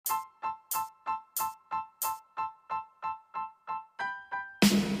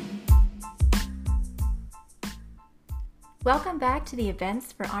Welcome back to the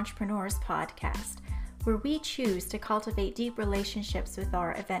Events for Entrepreneurs podcast, where we choose to cultivate deep relationships with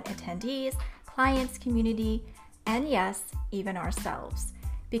our event attendees, clients, community, and yes, even ourselves.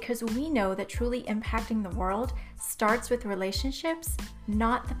 Because we know that truly impacting the world starts with relationships,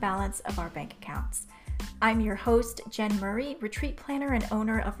 not the balance of our bank accounts. I'm your host, Jen Murray, retreat planner and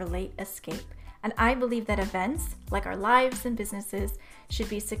owner of Relate Escape. And I believe that events, like our lives and businesses, should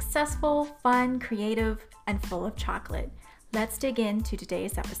be successful, fun, creative, and full of chocolate. Let's dig into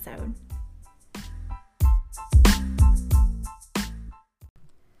today's episode.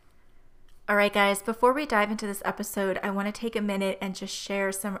 All right, guys, before we dive into this episode, I want to take a minute and just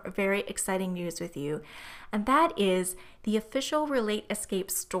share some very exciting news with you. And that is the official Relate Escape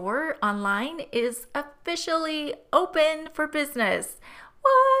store online is officially open for business.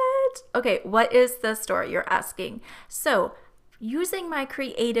 What? Okay, what is the store, you're asking? So, using my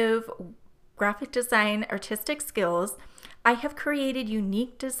creative graphic design artistic skills, I have created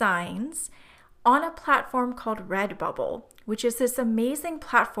unique designs on a platform called Redbubble, which is this amazing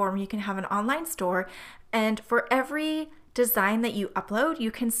platform. You can have an online store, and for every design that you upload, you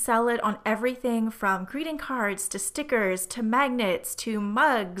can sell it on everything from greeting cards to stickers to magnets to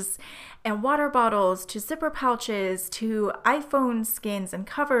mugs and water bottles to zipper pouches to iPhone skins and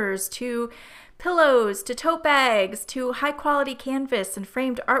covers to pillows to tote bags to high quality canvas and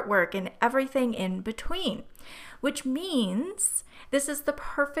framed artwork and everything in between, which means this is the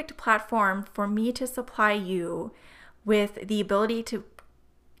perfect platform for me to supply you with the ability to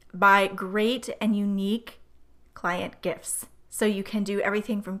buy great and unique client gifts. So you can do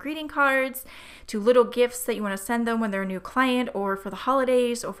everything from greeting cards to little gifts that you want to send them when they're a new client or for the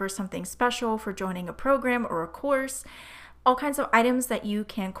holidays or for something special for joining a program or a course. All kinds of items that you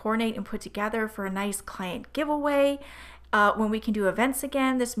can coordinate and put together for a nice client giveaway. When we can do events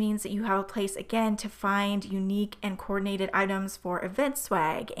again, this means that you have a place again to find unique and coordinated items for event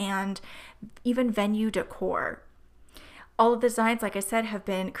swag and even venue decor. All of the designs, like I said, have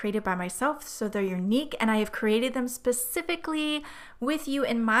been created by myself, so they're unique, and I have created them specifically with you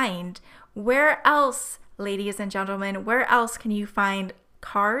in mind. Where else, ladies and gentlemen, where else can you find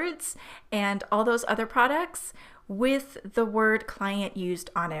cards and all those other products with the word client used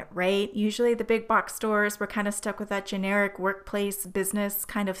on it, right? Usually the big box stores, we're kind of stuck with that generic workplace business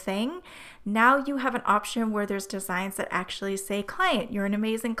kind of thing. Now you have an option where there's designs that actually say client. You're an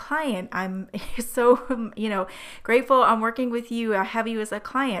amazing client. I'm so, grateful I'm working with you. I have you as a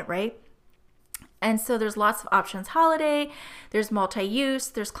client, right? And so there's lots of options. Holiday, there's multi-use,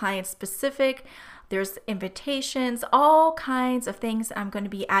 there's client specific, there's invitations, all kinds of things. I'm going to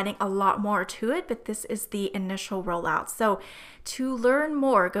be adding a lot more to it, but this is the initial rollout. So to learn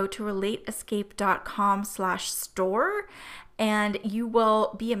more, go to relateescape.com/store, and you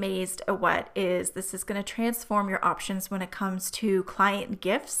will be amazed at what is. This is going to transform your options when it comes to client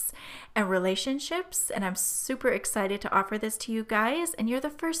gifts and relationships. And I'm super excited to offer this to you guys. And you're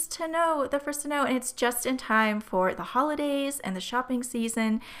the first to know. And it's just in time for the holidays and the shopping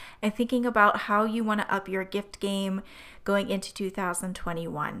season and thinking about how you want to up your gift game going into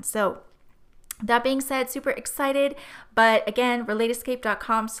 2021. So that being said, super excited. But again,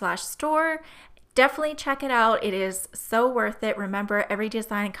 relateescape.com/store. Definitely check it out. It is so worth it. Remember, every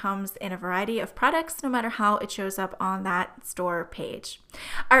design comes in a variety of products, no matter how it shows up on that store page.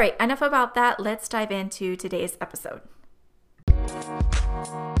 All right, enough about that. Let's dive into today's episode.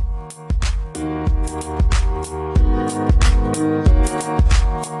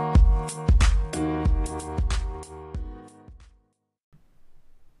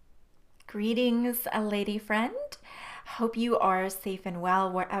 Greetings, lady friend. Hope you are safe and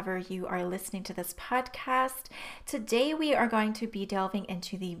well wherever you are listening to this podcast. Today we are going to be delving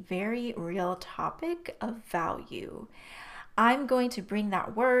into the very real topic of value. I'm going to bring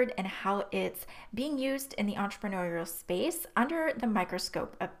that word and how it's being used in the entrepreneurial space under the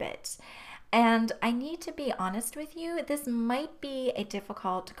microscope a bit. And I need to be honest with you, this might be a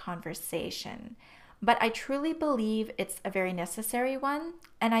difficult conversation, but I truly believe it's a very necessary one,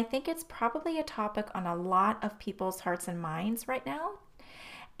 and I think it's probably a topic on a lot of people's hearts and minds right now.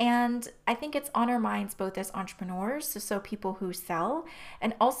 And I think it's on our minds both as entrepreneurs, so people who sell,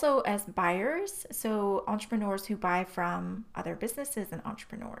 and also as buyers, so entrepreneurs who buy from other businesses and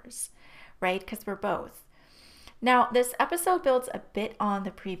entrepreneurs, right? Because we're both. Now, this episode builds a bit on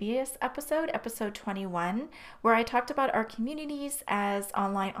the previous episode, episode 21, where I talked about our communities as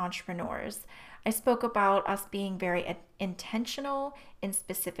online entrepreneurs. I spoke about us being very intentional in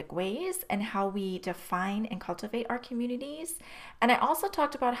specific ways and how we define and cultivate our communities. And I also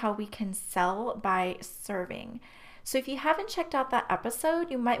talked about how we can sell by serving. So if you haven't checked out that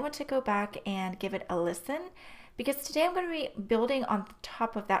episode, you might want to go back and give it a listen, because today I'm going to be building on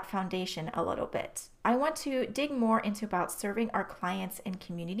top of that foundation a little bit. I want to dig more into about serving our clients and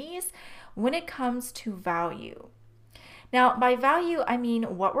communities when it comes to value. Now, by value, I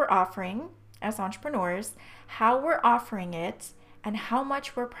mean what we're offering as entrepreneurs, how we're offering it, and how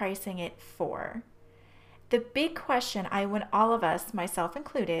much we're pricing it for. The big question I want all of us, myself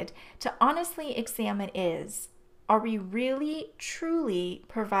included, to honestly examine is, are we really, truly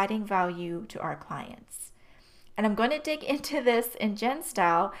providing value to our clients? And I'm going to dig into this in Jen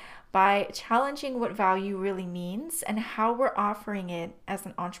style by challenging what value really means and how we're offering it as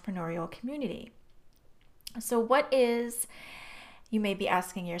an entrepreneurial community. So what is, you may be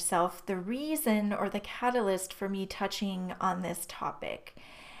asking yourself, the reason or the catalyst for me touching on this topic?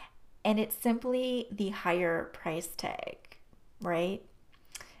 And it's simply the higher price tag, right?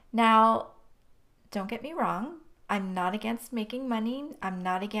 Now, don't get me wrong. I'm not against making money. I'm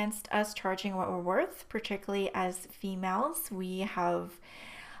not against us charging what we're worth, particularly as females. We have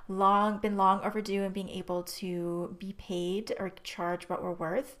been long overdue in being able to be paid or charge what we're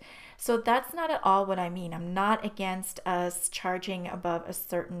worth. So that's not at all what I mean. I'm not against us charging above a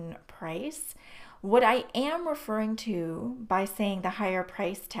certain price. What I am referring to by saying the higher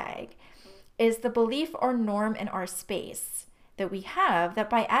price tag is the belief or norm in our space that we have that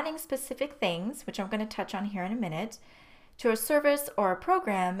by adding specific things, which I'm going to touch on here in a minute, to a service or a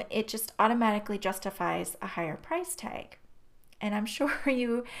program, it just automatically justifies a higher price tag. And I'm sure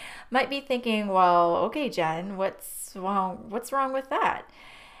you might be thinking, well, okay, Jen, what's wrong with that?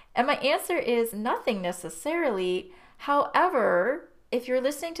 And my answer is nothing necessarily. However, if you're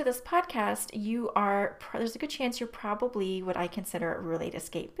listening to this podcast, there's a good chance you're probably what I consider a Relate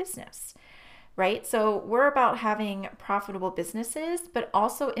Escape business, right? So we're about having profitable businesses, but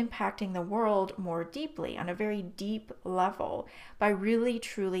also impacting the world more deeply on a very deep level by really,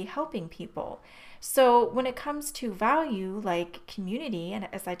 truly helping people. So when it comes to value like community, and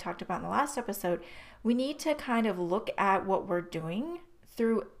as I talked about in the last episode, we need to kind of look at what we're doing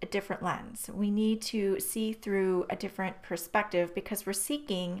through a different lens. We need to see through a different perspective because we're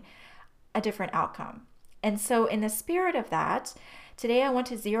seeking a different outcome. And so in the spirit of that, today I want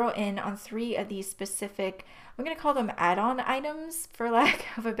to zero in on 3 of these specific, I'm going to call them add-on items for lack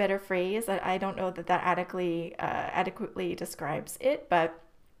of a better phrase. I don't know that adequately describes it, but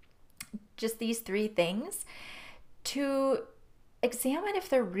just these 3 things to examine if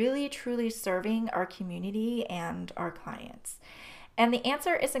they're really truly serving our community and our clients. And the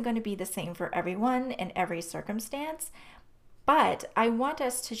answer isn't going to be the same for everyone in every circumstance, but I want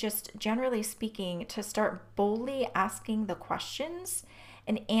us to just, generally speaking, to start boldly asking the questions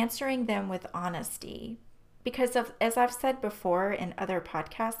and answering them with honesty. Because as I've said before in other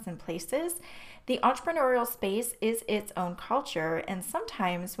podcasts and places, the entrepreneurial space is its own culture. And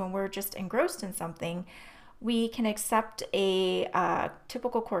sometimes when we're just engrossed in something, we can accept a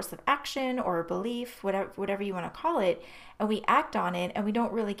typical course of action or a belief, whatever you want to call it, and we act on it and we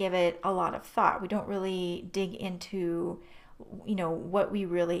don't really give it a lot of thought. We don't really dig into, what we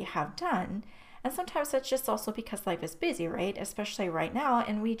really have done. And sometimes that's just also because life is busy, right? Especially right now.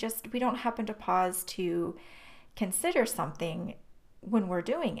 And we don't happen to pause to consider something when we're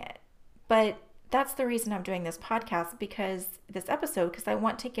doing it. But that's the reason I'm doing this podcast, because I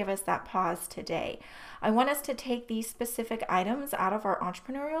want to give us that pause today. I want us to take these specific items out of our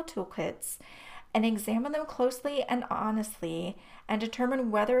entrepreneurial toolkits and examine them closely and honestly and determine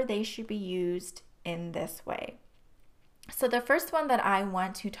whether they should be used in this way. So the first one that I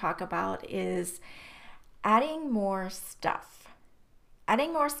want to talk about is adding more stuff.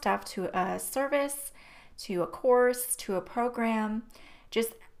 Adding more stuff to a service, to a course, to a program,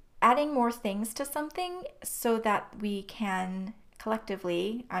 just adding more things to something so that we can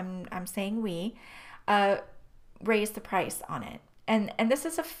collectively, I'm saying we, raise the price on it. And this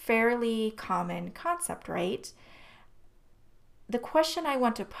is a fairly common concept, right? The question I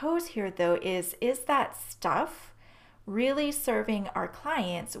want to pose here, though, is that stuff really serving our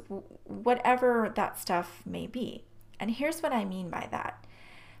clients, whatever that stuff may be? And here's what I mean by that.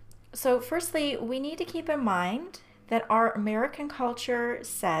 So firstly, we need to keep in mind that our American culture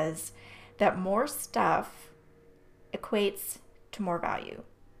says that more stuff equates to more value.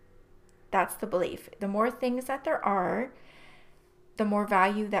 That's the belief. The more things that there are, the more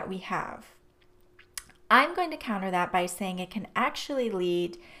value that we have. I'm going to counter that by saying it can actually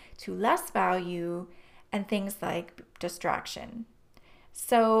lead to less value and things like distraction.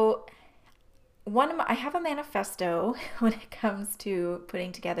 So I have a manifesto when it comes to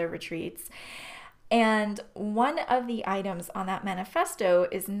putting together retreats. And one of the items on that manifesto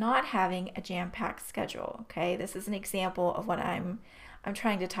is not having a jam-packed schedule. Okay, this is an example of what I'm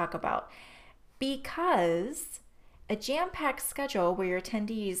trying to talk about. Because A jam-packed schedule where your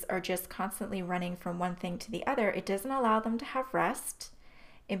attendees are just constantly running from one thing to the other, it doesn't allow them to have rest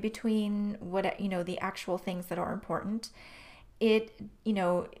in between the actual things that are important.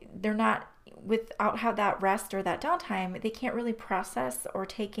 They're not, without have that rest or that downtime, they can't really process or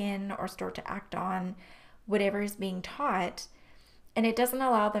take in or start to act on whatever is being taught. And it doesn't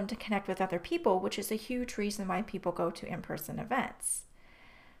allow them to connect with other people, which is a huge reason why people go to in-person events.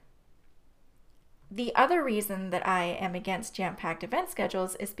 The other reason that I am against jam-packed event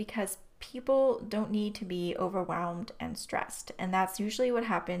schedules is because people don't need to be overwhelmed and stressed. And that's usually what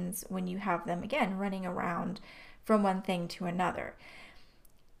happens when you have them, again, running around from one thing to another.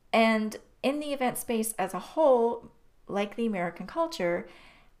 And in the event space as a whole, like the American culture,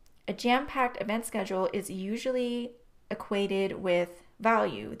 a jam-packed event schedule is usually equated with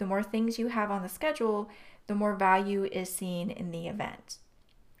value. The more things you have on the schedule, the more value is seen in the event.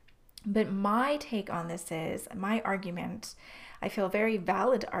 But my take on this is, my argument, I feel a very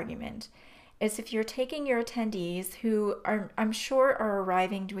valid argument, is if you're taking your attendees who I'm sure are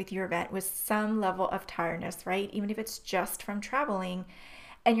arriving with your event with some level of tiredness, right? Even if it's just from traveling,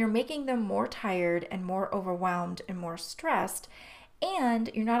 and you're making them more tired and more overwhelmed and more stressed, and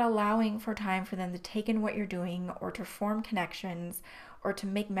you're not allowing for time for them to take in what you're doing or to form connections or to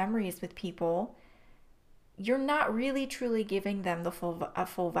make memories with people, you're not really truly giving them the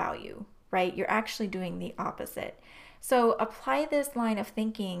full value, right? You're actually doing the opposite. So apply this line of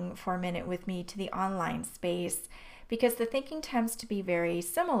thinking for a minute with me to the online space, because the thinking tends to be very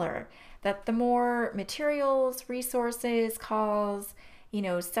similar, that the more materials, resources, calls,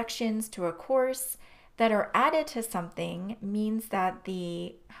 sections to a course that are added to something means that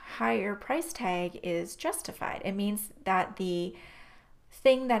the higher price tag is justified. It means that the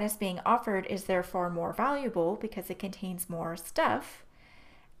thing that is being offered is therefore more valuable because it contains more stuff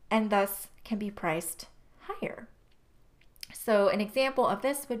and thus can be priced higher. So an example of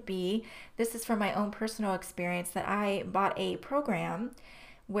this would be, this is from my own personal experience, that I bought a program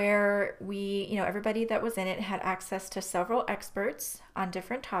where everybody that was in it had access to several experts on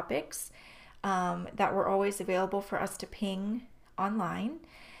different topics that were always available for us to ping online.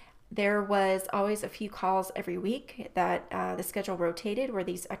 There was always a few calls every week that the schedule rotated, where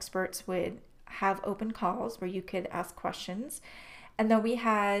these experts would have open calls where you could ask questions. And then we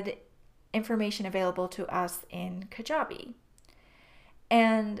had information available to us in Kajabi.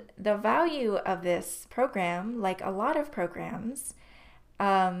 And the value of this program, like a lot of programs,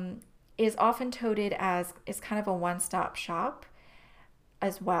 is often touted as kind of a one-stop shop,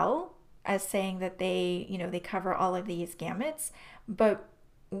 as well as saying that they cover all of these gamuts. But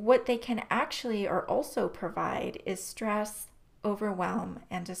what they can actually or also provide is stress, overwhelm,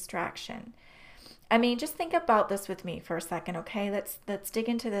 and distraction. I mean, just think about this with me for a second, okay? Let's dig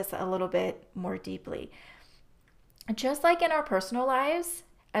into this a little bit more deeply. Just like in our personal lives,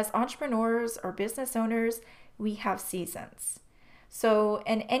 as entrepreneurs or business owners, we have seasons. So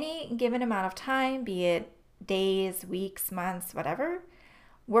in any given amount of time, be it days, weeks, months, whatever,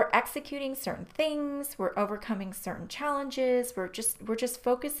 we're executing certain things, we're overcoming certain challenges, we're just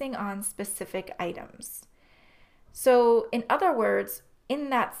focusing on specific items. So in other words, in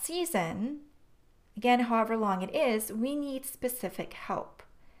that season, again, however long it is, we need specific help.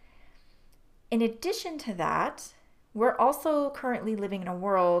 In addition to that, we're also currently living in a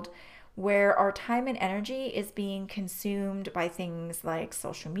world where our time and energy is being consumed by things like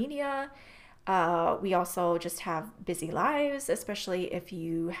social media. We also just have busy lives, especially if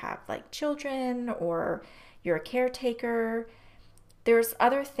you have like children or you're a caretaker. There's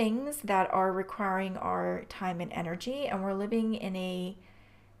other things that are requiring our time and energy, and we're living in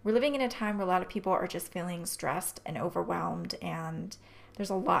a time where a lot of people are just feeling stressed and overwhelmed, and there's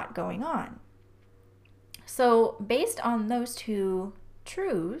a lot going on. So based on those two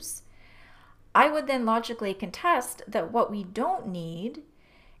truths, I would then logically contest that what we don't need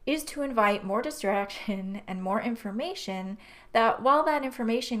is to invite more distraction and more information, that while that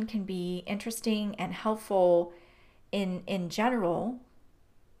information can be interesting and helpful in general,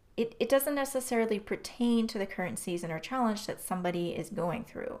 it doesn't necessarily pertain to the current season or challenge that somebody is going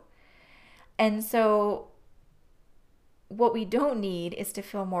through. And so what we don't need is to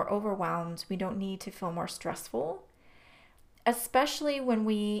feel more overwhelmed. We don't need to feel more stressful, especially when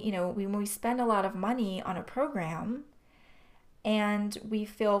when we spend a lot of money on a program and we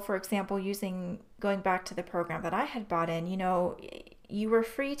feel, for example, going back to the program that I had bought in, you were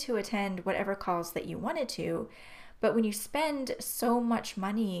free to attend whatever calls that you wanted to, but when you spend so much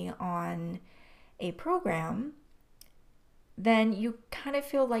money on a program, then you kind of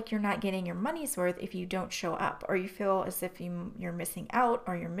feel like you're not getting your money's worth if you don't show up, or you feel as if you're missing out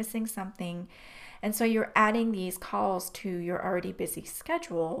or you're missing something. And so you're adding these calls to your already busy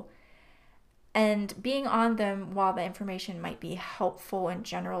schedule, and being on them while the information might be helpful in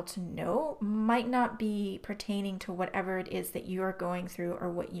general to know might not be pertaining to whatever it is that you're going through or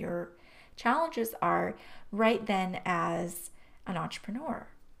what your challenges are right then as an entrepreneur.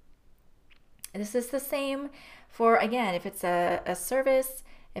 This is the same for, again, if it's a service,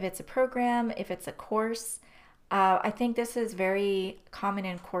 if it's a program, if it's a course. I think this is very common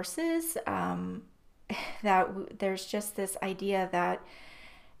in courses, that there's just this idea that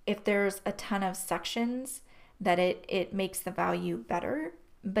if there's a ton of sections, that it makes the value better,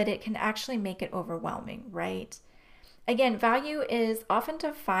 but it can actually make it overwhelming, right? Again, value is often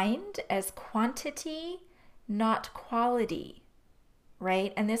defined as quantity, not quality,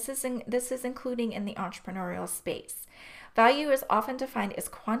 right? And this is including in the entrepreneurial space. Value is often defined as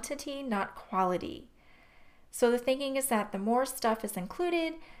quantity, not quality. So the thinking is that the more stuff is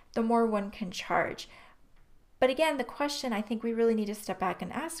included, the more one can charge. But again, the question I think we really need to step back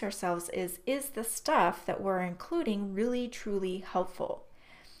and ask ourselves is the stuff that we're including really, truly helpful?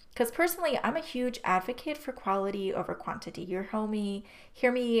 Because personally, I'm a huge advocate for quality over quantity. You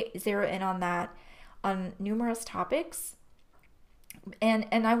hear me zero in on that on numerous topics. And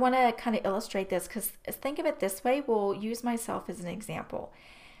I want to kind of illustrate this, because think of it this way. We'll use myself as an example.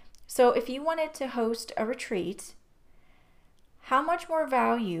 So if you wanted to host a retreat, how much more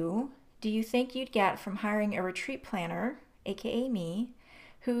value do you think you'd get from hiring a retreat planner, aka me,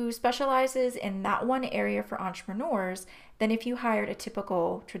 who specializes in that one area for entrepreneurs, than if you hired a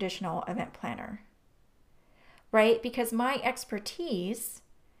typical traditional event planner? Right? Because my expertise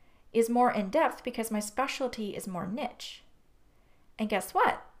is more in depth because my specialty is more niche. And guess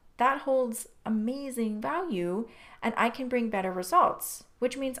what? That holds amazing value, and I can bring better results,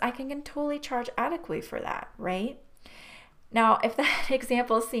 which means I can totally charge adequately for that, right? Now, if that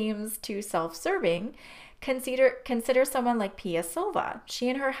example seems too self-serving, consider someone like Pia Silva. She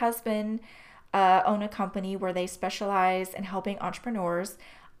and her husband own a company where they specialize in helping entrepreneurs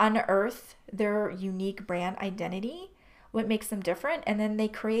unearth their unique brand identity, what makes them different, and then they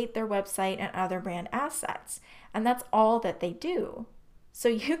create their website and other brand assets. And that's all that they do. So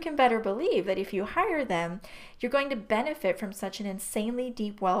you can better believe that if you hire them, you're going to benefit from such an insanely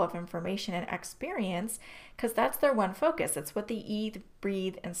deep well of information and experience, because that's their one focus. It's what they eat,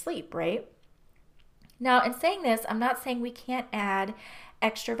 breathe, and sleep, right? Now, in saying this, I'm not saying we can't add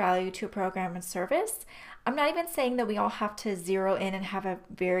extra value to a program and service. I'm not even saying that we all have to zero in and have a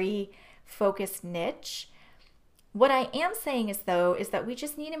very focused niche. What I am saying is that we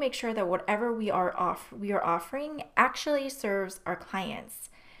just need to make sure that whatever we are offering actually serves our clients,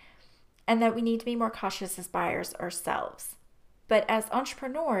 and that we need to be more cautious as buyers ourselves. But as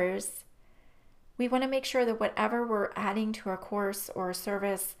entrepreneurs, we want to make sure that whatever we're adding to our course or a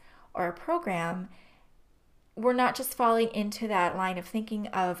service or a program, we're not just falling into that line of thinking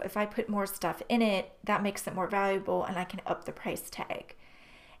of, if I put more stuff in it, that makes it more valuable and I can up the price tag.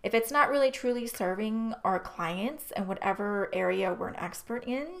 If it's not really truly serving our clients in whatever area we're an expert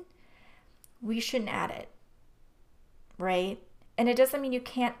in, we shouldn't add it, right? And it doesn't mean you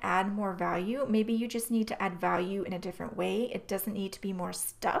can't add more value. Maybe you just need to add value in a different way. It doesn't need to be more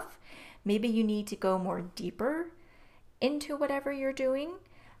stuff. Maybe you need to go more deeper into whatever you're doing,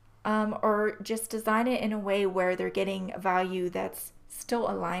 or just design it in a way where they're getting value that's still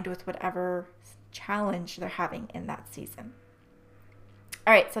aligned with whatever challenge they're having in that season.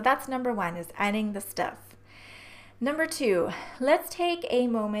 All right, so that's number one, is adding the stuff. Number two, let's take a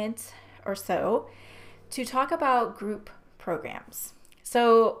moment or so to talk about group programs.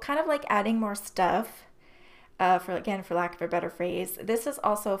 So kind of like adding more stuff, for lack of a better phrase, this is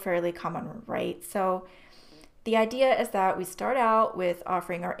also fairly common, right? So the idea is that we start out with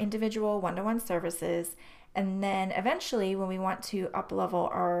offering our individual one-to-one services, and then eventually when we want to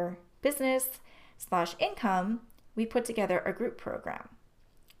up-level our business/income, we put together a group program.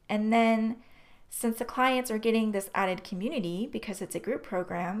 And then since the clients are getting this added community because it's a group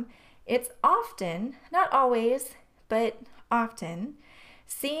program, it's often, not always, but often,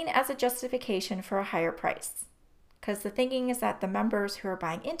 seen as a justification for a higher price. Because the thinking is that the members who are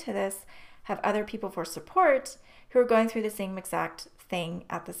buying into this have other people for support who are going through the same exact thing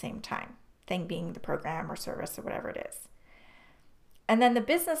at the same time, thing being the program or service or whatever it is. And then the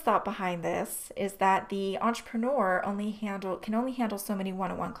business thought behind this is that the entrepreneur can only handle so many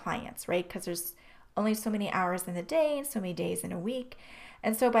one-on-one clients, right? Because there's only so many hours in the day and so many days in a week.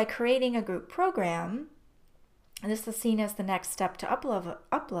 And so by creating a group program, this is seen as the next step to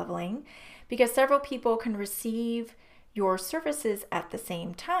up-leveling, because several people can receive your services at the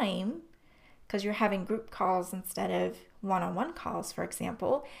same time, because you're having group calls instead of one-on-one calls, for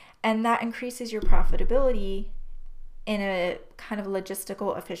example, and that increases your profitability in a kind of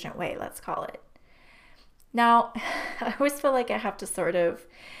logistical, efficient way, let's call it. Now, I always feel like I have to sort of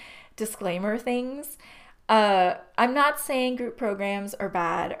disclaimer things. I'm not saying group programs are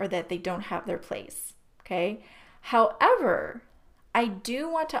bad or that they don't have their place, okay? However, I do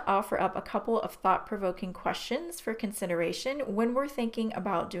want to offer up a couple of thought-provoking questions for consideration when we're thinking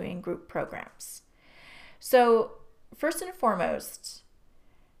about doing group programs. So, first and foremost,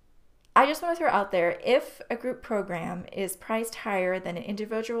 I just want to throw out there, if a group program is priced higher than an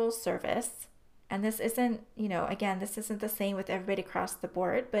individual service, and this isn't, again, this isn't the same with everybody across the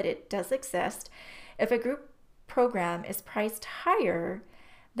board, but it does exist. If a group program is priced higher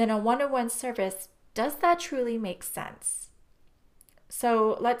than a one-on-one service, does that truly make sense?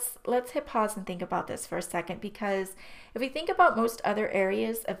 So let's hit pause and think about this for a second, because if we think about most other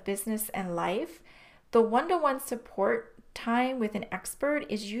areas of business and life, the one-to-one support time with an expert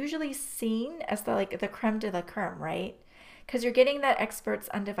is usually seen as the creme de la creme, right? Because you're getting that expert's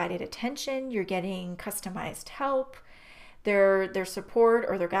undivided attention, you're getting customized help, their support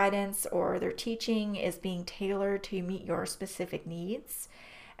or their guidance or their teaching is being tailored to meet your specific needs.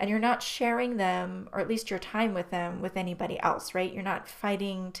 And you're not sharing them, or at least your time with them, with anybody else, right? You're not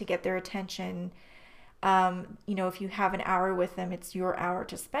fighting to get their attention. If you have an hour with them, it's your hour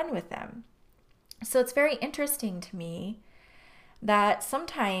to spend with them. So it's very interesting to me that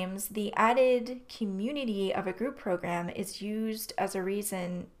sometimes the added community of a group program is used as a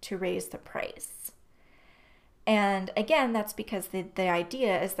reason to raise the price. And again, that's because the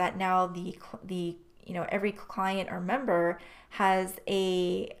idea is that now the every client or member has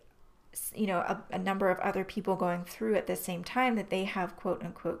a number of other people going through at the same time, that they have quote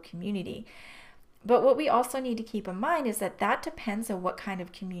unquote community. But what we also need to keep in mind is that depends on what kind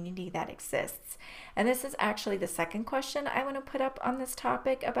of community that exists. And this is actually the second question I want to put up on this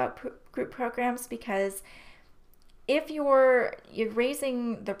topic about group programs, because if you're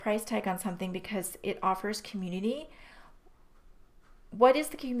raising the price tag on something because it offers community, what is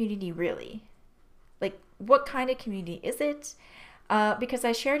the community really? Like, what kind of community is it? Because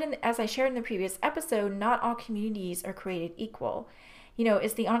as I shared in the previous episode, not all communities are created equal.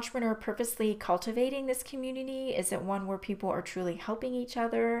 Is the entrepreneur purposely cultivating this community? Is it one where people are truly helping each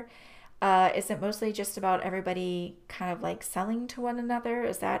other? Is it mostly just about everybody kind of like selling to one another?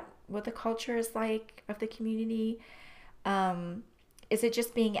 Is that what the culture is like of the community? Is it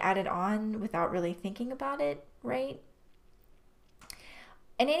just being added on without really thinking about it, right?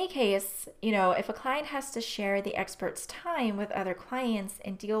 In any case, if a client has to share the expert's time with other clients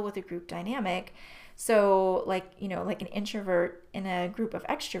and deal with a group dynamic, so like an introvert in a group of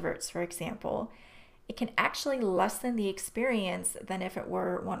extroverts, for example, it can actually lessen the experience than if it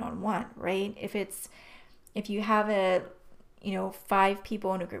were one-on-one, right? If you have 5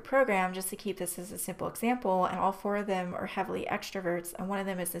 people in a group program, just to keep this as a simple example, and all 4 of them are heavily extroverts and one of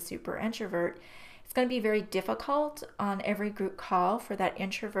them is a super introvert, it's going to be very difficult on every group call for that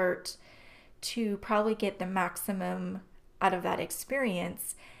introvert to probably get the maximum out of that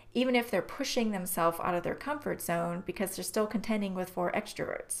experience, even if they're pushing themselves out of their comfort zone, because they're still contending with 4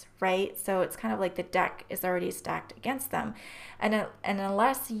 extroverts, right? So it's kind of like the deck is already stacked against them. And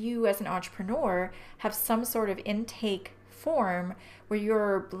unless you as an entrepreneur have some sort of intake form where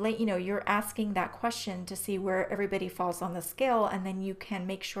you're asking that question to see where everybody falls on the scale, and then you can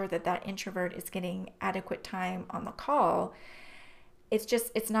make sure that introvert is getting adequate time on the call,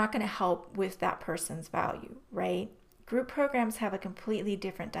 it's not going to help with that person's value, right? Group programs have a completely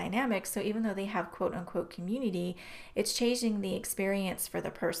different dynamic, so even though they have quote unquote community, it's changing the experience for the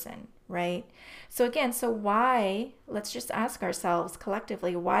person, right? So again, why, let's just ask ourselves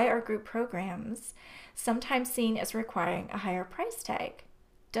collectively, why are group programs sometimes seen as requiring a higher price tag?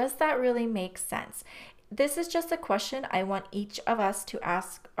 Does that really make sense? This is just a question I want each of us to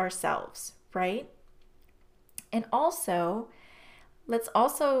ask ourselves, right? And also, let's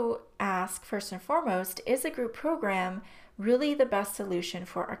also ask, first and foremost, is a group program really the best solution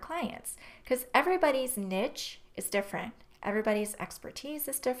for our clients? Because everybody's niche is different. Everybody's expertise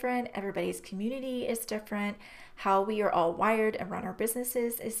is different. Everybody's community is different. How we are all wired and run our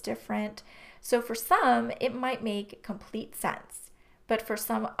businesses is different. So for some, it might make complete sense. But for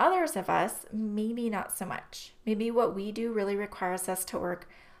some others of us, maybe not so much. Maybe what we do really requires us to work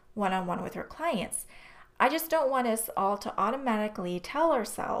one-on-one with our clients. I just don't want us all to automatically tell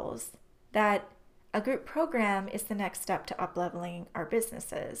ourselves that a group program is the next step to up-leveling our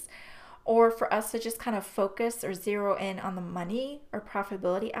businesses, or for us to just kind of focus or zero in on the money or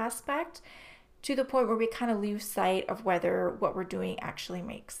profitability aspect to the point where we kind of lose sight of whether what we're doing actually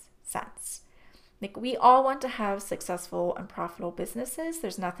makes sense. Like, we all want to have successful and profitable businesses.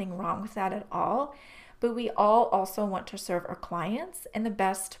 There's nothing wrong with that at all. But we all also want to serve our clients in the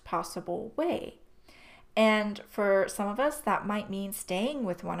best possible way. And for some of us, that might mean staying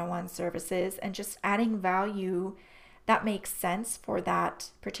with one-on-one services and just adding value that makes sense for that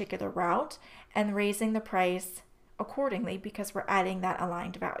particular route and raising the price accordingly because we're adding that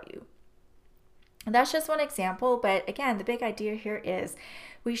aligned value. And that's just one example, but again, the big idea here is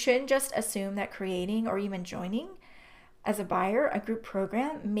we shouldn't just assume that creating or even joining as a buyer a group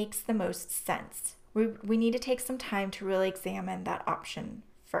program makes the most sense. We need to take some time to really examine that option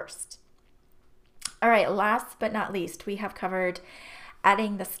first. All right, last but not least, we have covered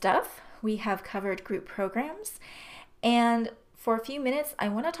adding the stuff. We have covered group programs. And for a few minutes, I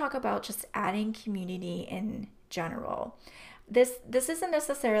want to talk about just adding community in general. This isn't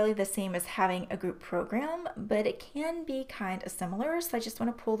necessarily the same as having a group program, but it can be kind of similar. So I just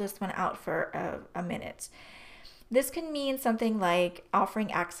want to pull this one out for a minute. This can mean something like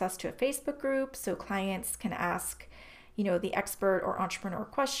offering access to a Facebook group so clients can ask, the expert or entrepreneur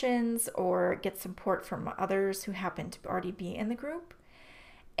questions or get support from others who happen to already be in the group.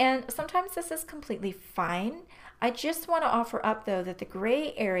 And sometimes this is completely fine. I just want to offer up, though, that the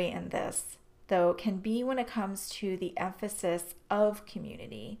gray area in this, though, can be when it comes to the emphasis of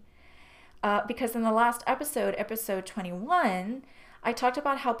community. Because in the last episode 21, I talked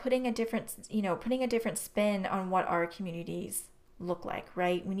about how putting a different spin on what our communities look like,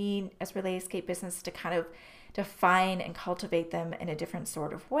 right? We need, as Relate Escape business, to kind of define and cultivate them in a different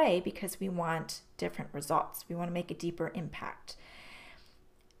sort of way because we want different results. We want to make a deeper impact.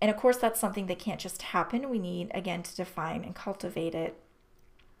 And of course, that's something that can't just happen. We need, again, to define and cultivate it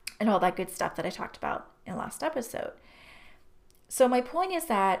and all that good stuff that I talked about in the last episode. So my point is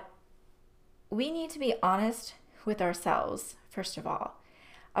that we need to be honest with ourselves, first of all,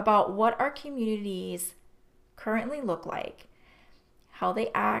 about what our communities currently look like, how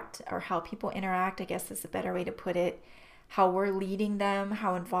they act or how people interact, I guess is a better way to put it, how we're leading them,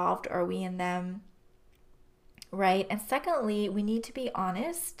 how involved are we in them, right? And secondly, we need to be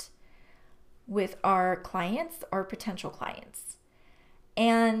honest with our clients or potential clients.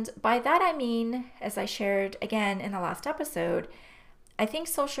 And by that I mean, as I shared again in the last episode, I think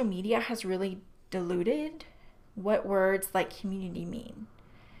social media has really diluted what words like community mean.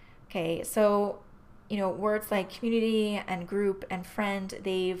 Okay, so words like community and group and friend,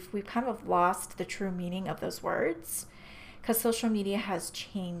 we've kind of lost the true meaning of those words because social media has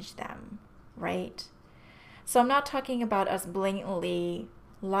changed them, right? So I'm not talking about us blatantly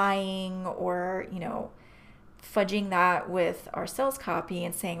lying or, fudging that with our sales copy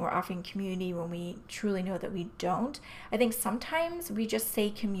and saying we're offering community when we truly know that we don't. I think sometimes we just say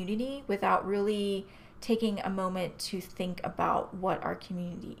community without really taking a moment to think about what our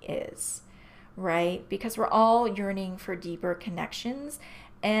community is. Right? Because we're all yearning for deeper connections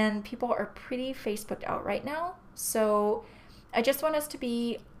and people are pretty Facebooked out right now. So I just want us to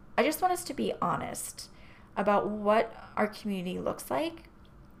be honest about what our community looks like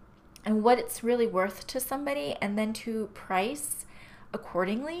and what it's really worth to somebody, and then to price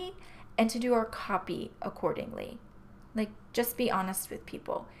accordingly and to do our copy accordingly. Like, just be honest with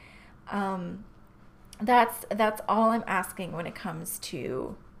people. That's all I'm asking when it comes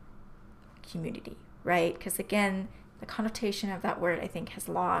to community, right? Because again, the connotation of that word, I think, has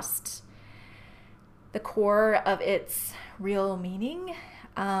lost the core of its real meaning.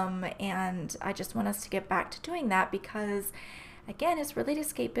 And I just want us to get back to doing that because, again, as Relate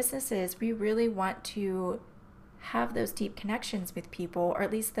Escape businesses, we really want to have those deep connections with people, or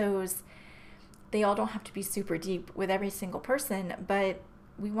at least those, they all don't have to be super deep with every single person, but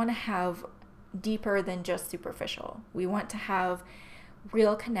we want to have deeper than just superficial. We want to have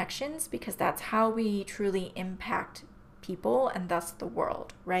real connections because that's how we truly impact people and thus the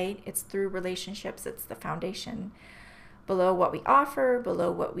world, right? It's through relationships. It's the foundation. Below what we offer,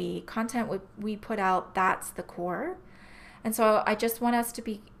 below what content we put out, that's the core. And so I just want us to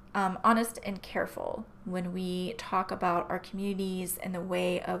be honest and careful when we talk about our communities and the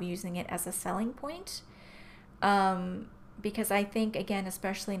way of using it as a selling point. Because I think, again,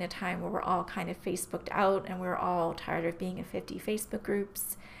 especially in a time where we're all kind of Facebooked out and we're all tired of being in 50 Facebook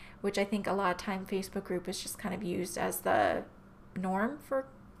groups, which I think a lot of time Facebook group is just kind of used as the norm for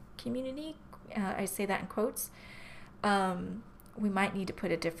community. I say that in quotes. We might need to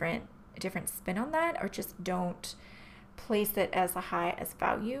put a different spin on that, or just don't place it as a high as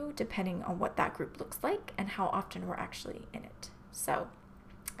value depending on what that group looks like and how often we're actually in it. So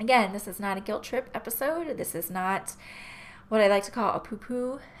again, this is not a guilt trip episode. This is not what I like to call a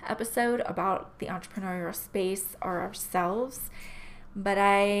poo-poo episode about the entrepreneurial space or ourselves. But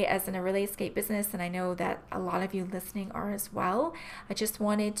I, as in a Relate Escape business, and I know that a lot of you listening are as well, I just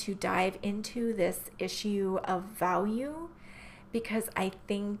wanted to dive into this issue of value, because I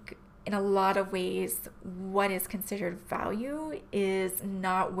think in a lot of ways, what is considered value is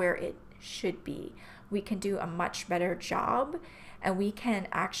not where it should be. We can do a much better job, and we can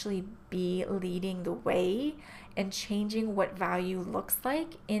actually be leading the way and changing what value looks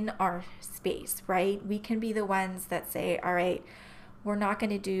like in our space, right? We can be the ones that say, all right, we're not going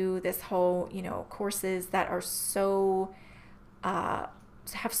to do this whole, courses that are so, have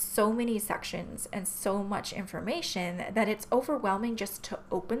so many sections and so much information that it's overwhelming just to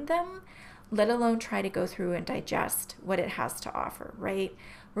open them, let alone try to go through and digest what it has to offer, right?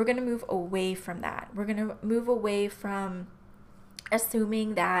 We're going to move away from that. We're going to move away from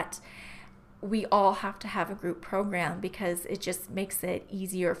assuming that we all have to have a group program, because it just makes it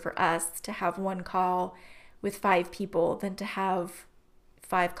easier for us to have one call with 5 people than to have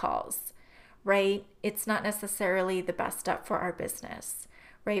 5 calls, right? It's not necessarily the best step for our business,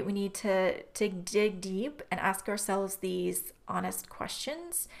 right? We need to dig deep and ask ourselves these honest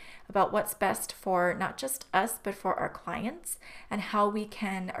questions about what's best for not just us, but for our clients, and how we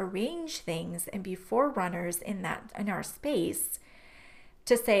can arrange things and be forerunners in our space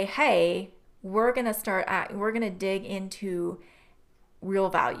to say, hey, we're going to dig into real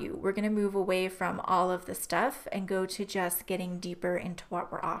value. We're going to move away from all of the stuff and go to just getting deeper into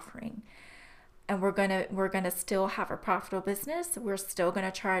what we're offering. And we're going to still have a profitable business. We're still going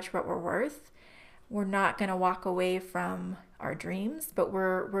to charge what we're worth. We're not going to walk away from our dreams, but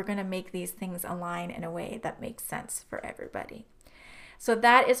we're going to make these things align in a way that makes sense for everybody. So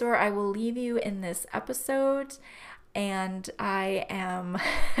that is where I will leave you in this episode. And I am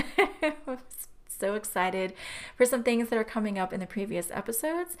so excited for some things that are coming up in the previous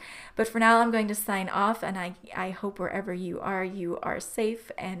episodes. But for now, I'm going to sign off, and I hope wherever you are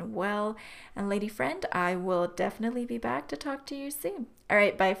safe and well. And lady friend, I will definitely be back to talk to you soon. All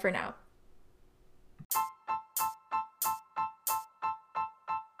right, bye for now.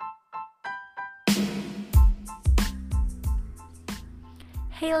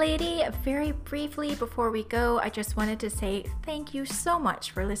 Hey lady, very briefly before we go, I just wanted to say thank you so much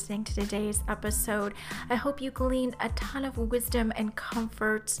for listening to today's episode. I hope you gleaned a ton of wisdom and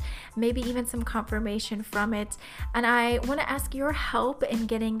comfort, maybe even some confirmation from it. And I want to ask your help in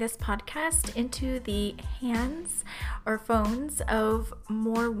getting this podcast into the hands or phones of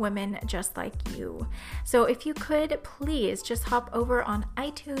more women just like you. So if you could, please just hop over on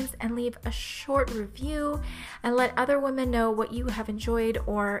iTunes and leave a short review and let other women know what you have enjoyed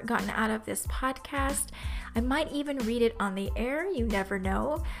or gotten out of this podcast. I might even read it on the air, you never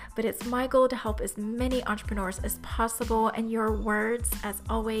know, but it's my goal to help as many entrepreneurs as possible, and your words, as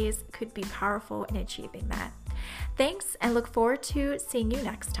always, could be powerful in achieving that. Thanks, and look forward to seeing you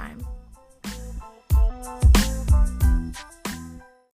next time.